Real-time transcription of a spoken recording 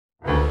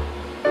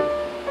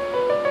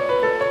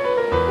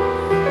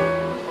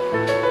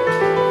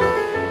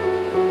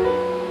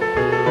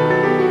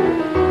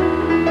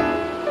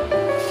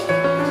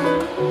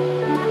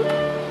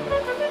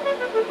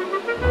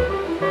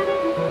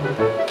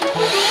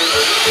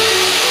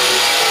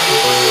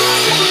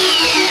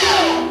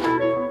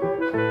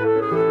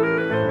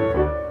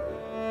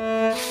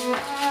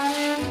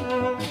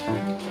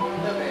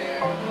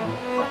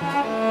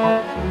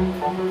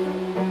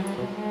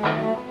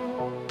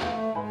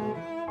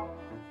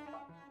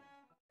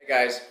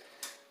Guys,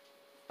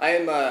 I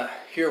am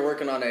here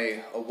working on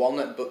a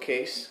walnut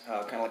bookcase,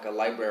 kind of like a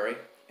library,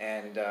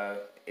 and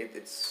it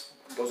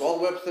goes all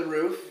the way up to the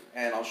roof,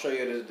 and I'll show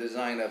you the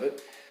design of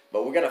it.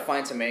 But we got to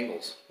find some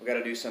angles. We got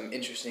to do some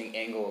interesting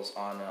angles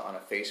on a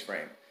face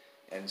frame,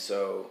 and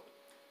so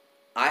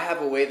I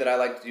have a way that I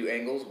like to do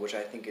angles, which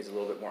I think is a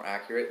little bit more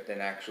accurate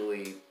than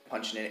actually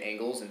punching in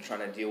angles and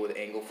trying to deal with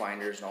angle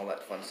finders and all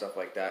that fun stuff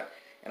like that.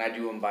 And I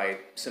do them by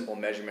simple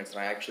measurements,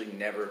 and I actually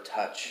never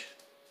touch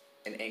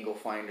an angle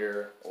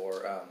finder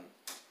or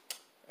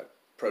a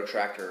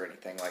protractor or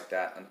anything like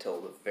that until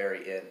the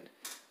very end.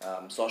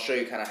 So I'll show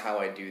you kind of how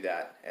I do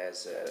that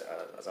as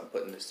I'm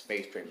putting this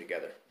face frame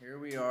together. Here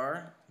we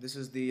are. This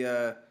is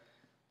the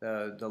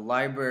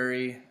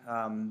library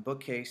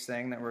bookcase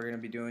thing that we're going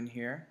to be doing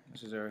here.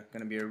 This is going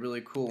to be a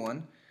really cool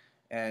one.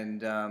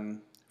 And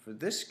for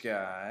this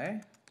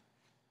guy,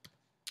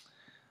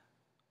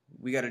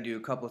 we got to do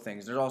a couple of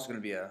things. There's also going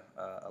to be a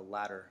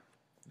ladder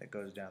that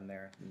goes down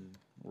there and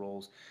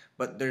rolls.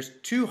 But there's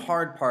two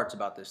hard parts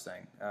about this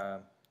thing.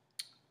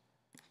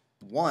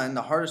 One,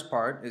 the hardest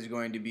part is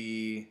going to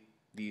be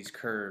these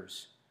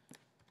curves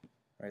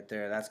right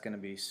there. That's going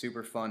to be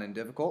super fun and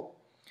difficult.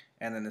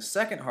 And then the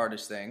second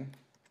hardest thing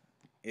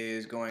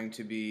is going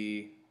to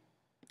be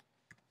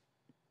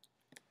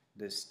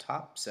this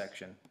top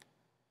section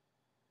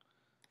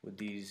with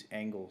these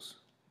angles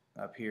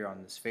up here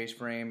on this face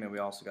frame, and we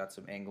also got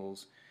some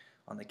angles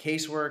on the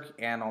casework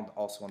and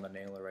also on the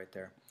nailer right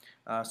there.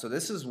 So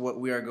this is what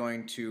we are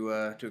going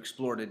to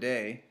explore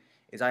today.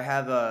 Is I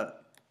have a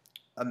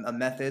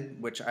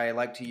method which I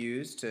like to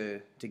use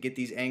to get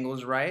these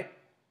angles right,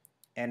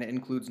 and it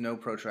includes no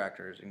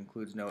protractors, it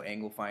includes no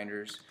angle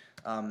finders.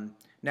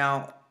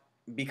 Now,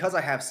 because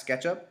I have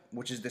SketchUp,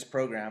 which is this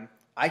program,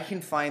 I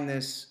can find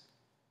this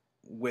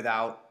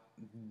without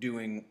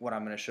doing what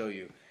I'm going to show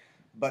you.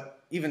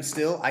 But even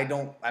still, I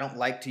don't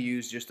like to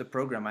use just the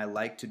program. I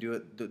like to do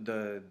it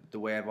the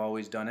way I've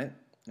always done it.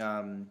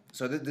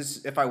 So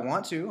this, if I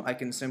want to, I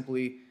can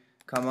simply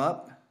come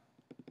up,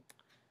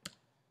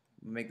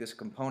 make this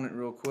component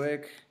real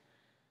quick,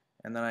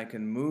 and then I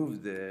can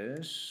move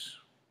this.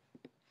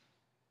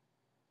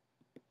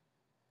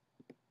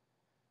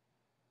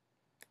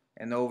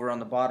 And over on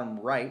the bottom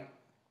right,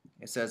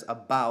 it says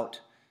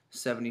about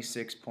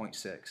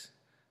 76.6.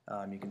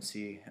 You can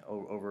see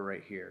over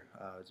right here,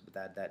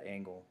 that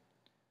angle,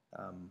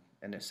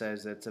 and it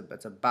says it's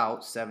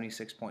about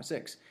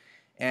 76.6.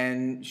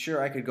 And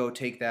sure, I could go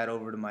take that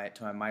over to my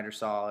miter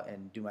saw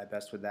and do my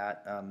best with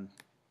that,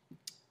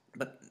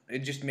 but it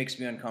just makes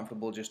me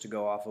uncomfortable just to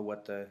go off of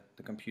what the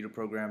computer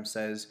program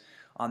says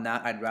on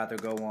that. I'd rather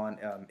go on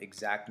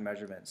exact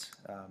measurements,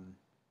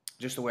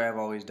 just the way I've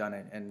always done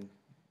it. And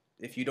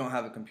if you don't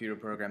have a computer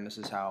program, this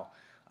is how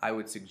I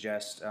would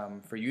suggest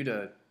for you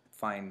to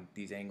find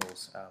these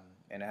angles,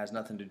 and it has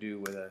nothing to do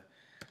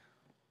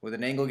with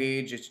an angle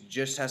gauge. It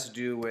just has to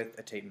do with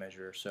a tape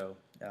measure. So,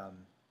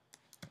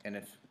 and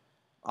if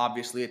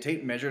obviously a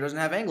tape measure doesn't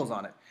have angles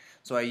on it,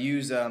 so I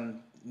use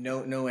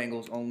no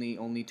angles,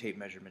 only tape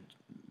measurements.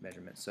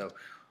 So,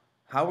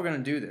 how we're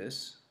going to do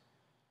this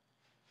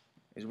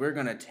is we're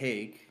going to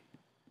take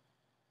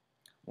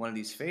one of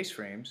these face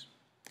frames.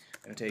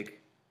 I'm going to take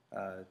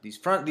these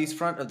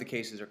front of the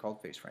cases are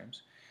called face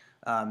frames.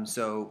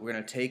 So we're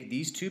going to take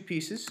these two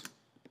pieces,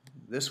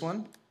 this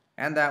one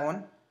and that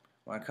one.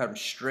 We're going to cut them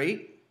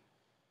straight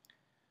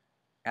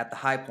at the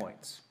high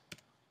points.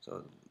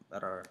 So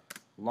at our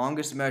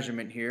longest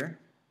measurement here,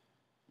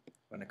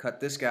 we're going to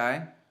cut this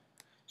guy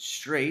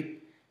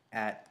straight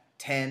at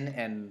 10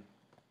 and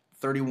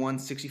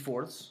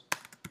 31/64,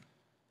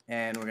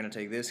 and we're going to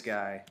take this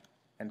guy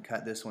and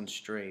cut this one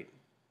straight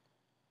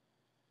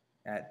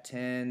at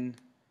 10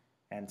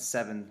 and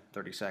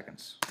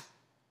 7/32.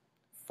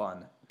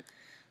 Fun.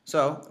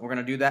 So we're going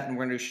to do that, and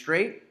we're going to do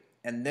straight,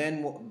 and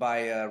then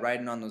by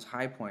riding on those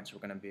high points,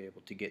 we're going to be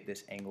able to get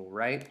this angle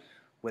right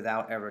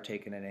without ever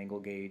taking an angle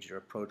gauge or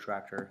a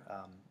protractor.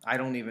 I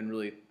don't even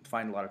really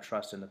find a lot of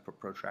trust in the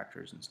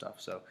protractors and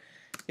stuff. So,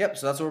 yep.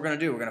 So that's what we're going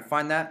to do. We're going to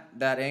find that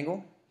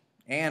angle,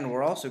 and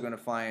we're also going to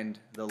find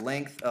the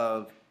length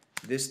of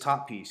this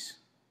top piece,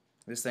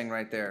 this thing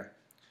right there.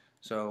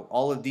 So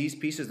all of these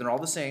pieces, they're all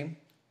the same.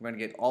 We're going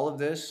to get all of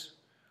this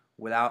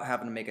without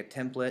having to make a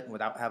template,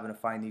 without having to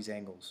find these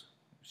angles.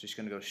 It's just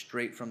going to go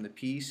straight from the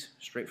piece,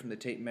 straight from the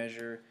tape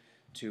measure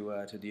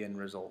to the end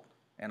result.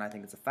 And I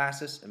think it's the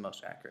fastest and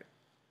most accurate.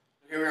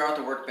 Here we are at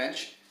the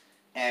workbench,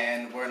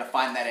 and we're going to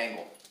find that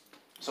angle.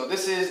 So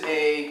this is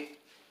a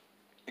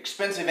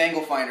expensive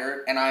angle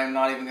finder, and I'm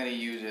not even going to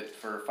use it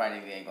for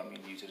finding the angle. I'm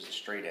going to use it as a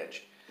straight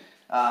edge.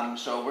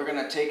 So we're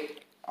going to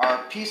take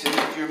our pieces.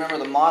 If you remember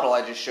the model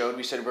I just showed,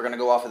 we said we're going to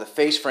go off of the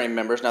face frame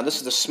members. Now this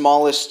is the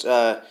smallest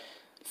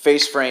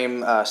face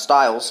frame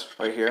styles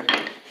right here,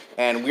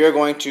 and we are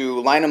going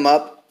to line them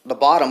up the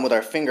bottom with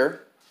our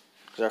finger,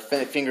 because our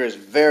finger is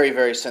very,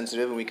 very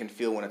sensitive, and we can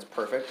feel when it's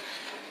perfect.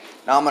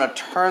 Now I'm going to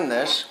turn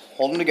this,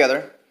 hold them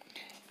together,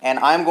 and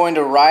I'm going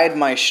to ride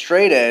my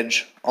straight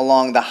edge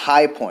along the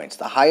high points,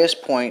 the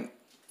highest point,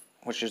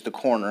 which is the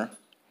corner,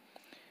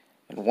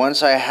 And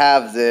once I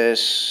have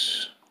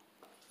this,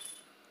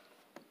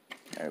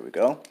 there we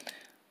go,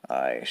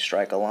 I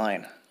strike a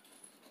line.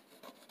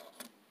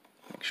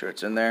 Make sure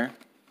it's in there.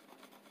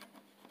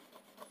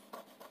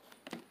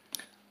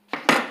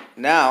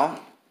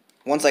 Now,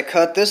 once I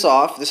cut this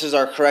off, this is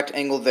our correct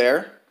angle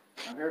there.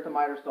 I'm here at the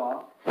miter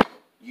saw.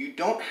 You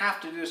don't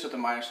have to do this with the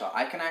miter saw.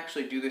 I can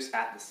actually do this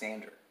at the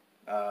sander,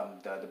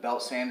 the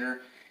belt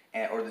sander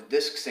or the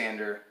disc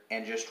sander,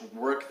 and just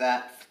work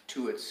that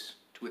to its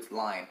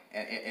line,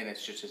 and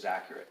it's just as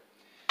accurate.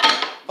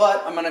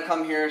 But I'm going to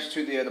come here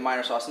to the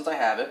miter saw since I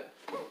have it,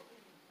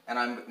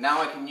 and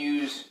now I can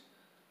use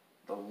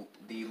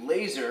the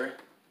laser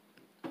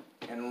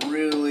and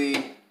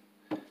really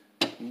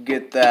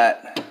get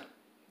that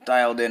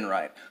dialed in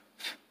right.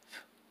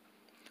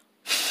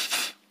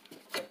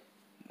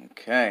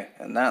 Okay,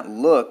 and that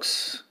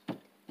looks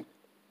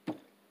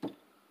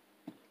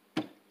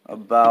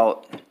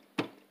about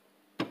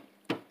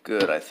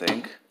good, I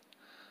think.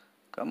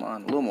 Come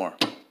on, a little more.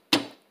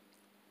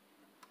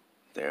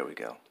 There we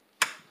go.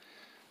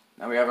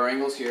 Now we have our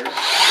angles here. Do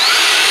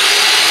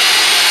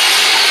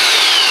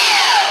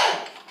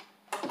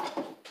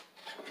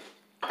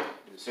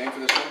the same for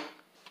this one.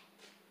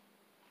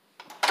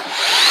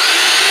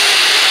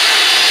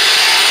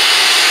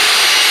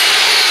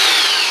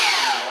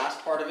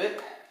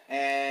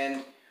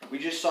 And we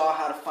just saw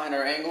how to find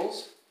our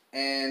angles,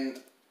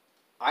 and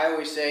I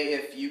always say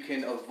if you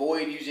can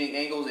avoid using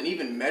angles and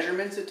even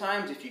measurements at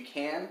times, if you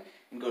can,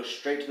 and go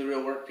straight to the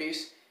real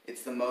workpiece,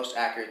 it's the most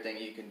accurate thing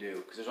you can do,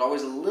 because there's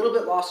always a little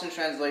bit lost in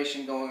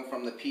translation going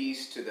from the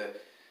piece to the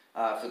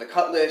for the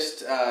cut list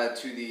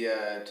to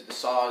the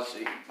saws.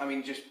 I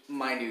mean, just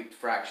minute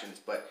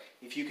fractions, but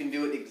if you can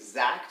do it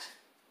exact,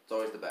 it's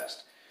always the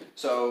best.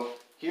 So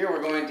here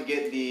we're going to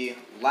get the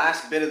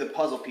last bit of the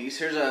puzzle piece.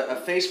 Here's a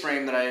face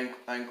frame that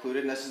I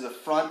included, and this is the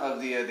front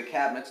of the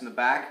cabinets in the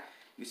back.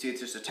 You see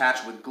it's just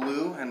attached with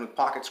glue and with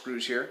pocket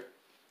screws here.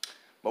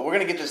 But we're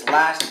going to get this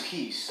last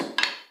piece.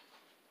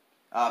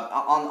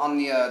 On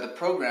the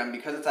program,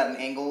 because it's at an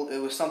angle, it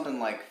was something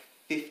like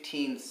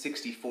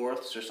 15/64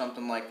 or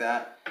something like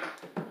that.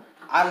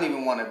 I don't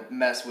even want to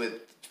mess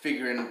with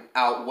figuring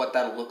out what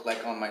that'll look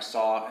like on my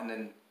saw and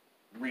then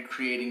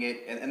recreating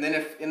it, and then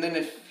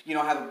if you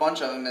know, have a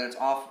bunch of them and it's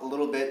off a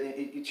little bit,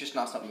 it's just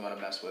not something you want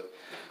to mess with.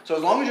 So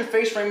as long as your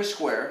face frame is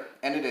square,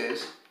 and it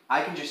is,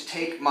 I can just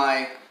take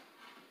my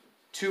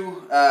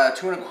 2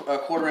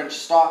 1/4 inch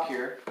stock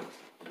here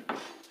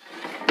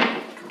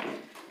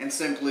and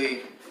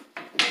simply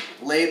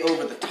lay it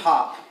over the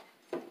top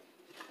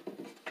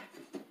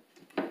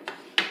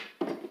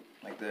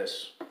like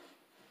this.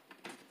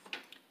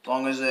 As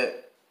long as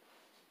it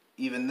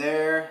even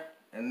there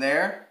and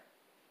there.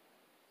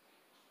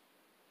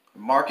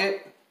 Mark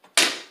it,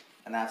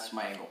 and that's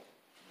my angle.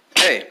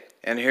 Okay,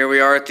 and here we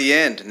are at the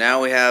end.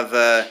 Now we have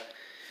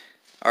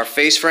our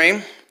face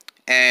frame,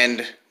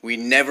 and we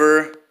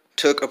never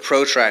took a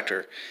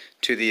protractor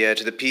to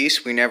the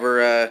piece. We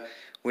never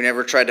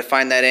tried to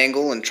find that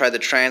angle and tried to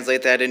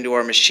translate that into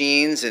our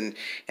machines and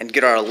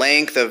get our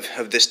length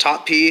of this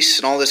top piece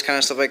and all this kind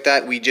of stuff like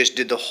that. We just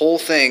did the whole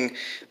thing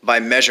by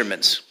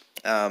measurements.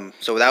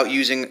 So without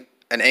using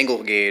an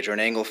angle gauge or an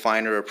angle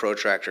finder or a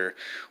protractor,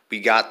 we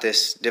got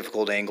this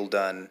difficult angle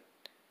done,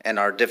 and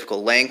our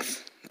difficult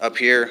length up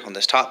here on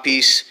this top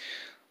piece,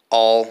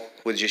 all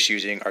with just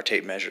using our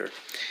tape measure.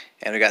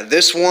 And we got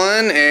this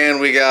one, and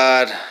we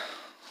got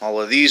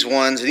all of these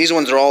ones, and these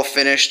ones are all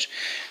finished.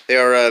 They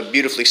are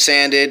beautifully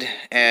sanded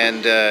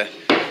and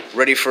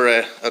ready for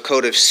a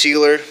coat of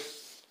sealer.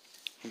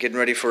 Getting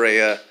ready for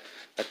a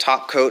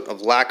top coat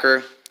of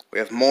lacquer. We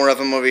have more of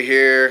them over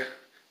here.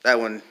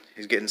 That one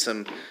is getting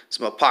some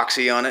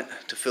epoxy on it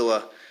to fill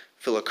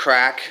a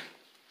crack.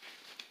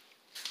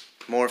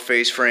 More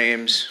face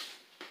frames.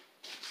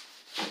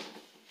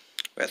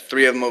 We got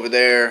 3 of them over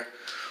there,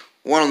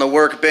 1 on the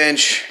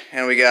workbench,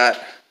 and we got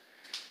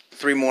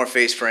 3 more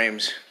face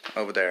frames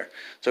over there.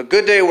 So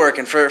good day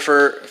working.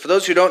 For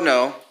those who don't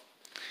know,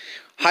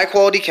 high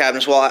quality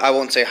cabinets, well, I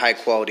won't say high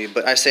quality,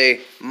 but I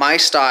say my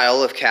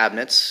style of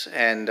cabinets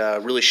and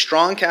really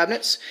strong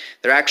cabinets,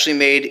 they're actually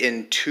made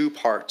in 2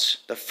 parts.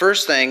 The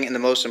first thing and the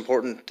most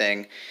important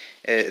thing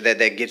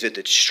that gives it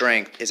its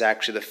strength is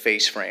actually the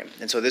face frame.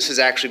 And so this is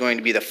actually going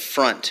to be the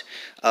front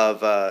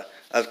of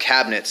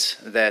cabinets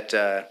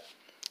that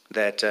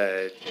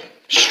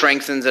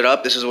strengthens it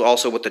up. This is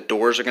also what the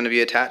doors are going to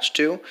be attached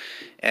to.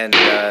 And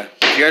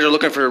if you guys are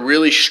looking for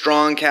really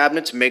strong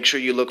cabinets, make sure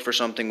you look for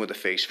something with a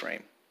face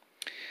frame.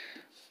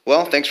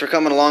 Well, thanks for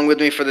coming along with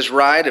me for this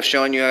ride of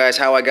showing you guys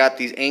how I got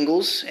these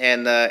angles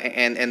and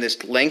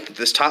this length of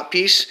this top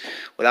piece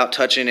without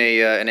touching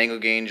an angle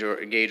gauge or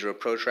a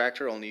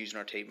protractor, only using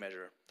our tape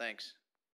measure. Thanks.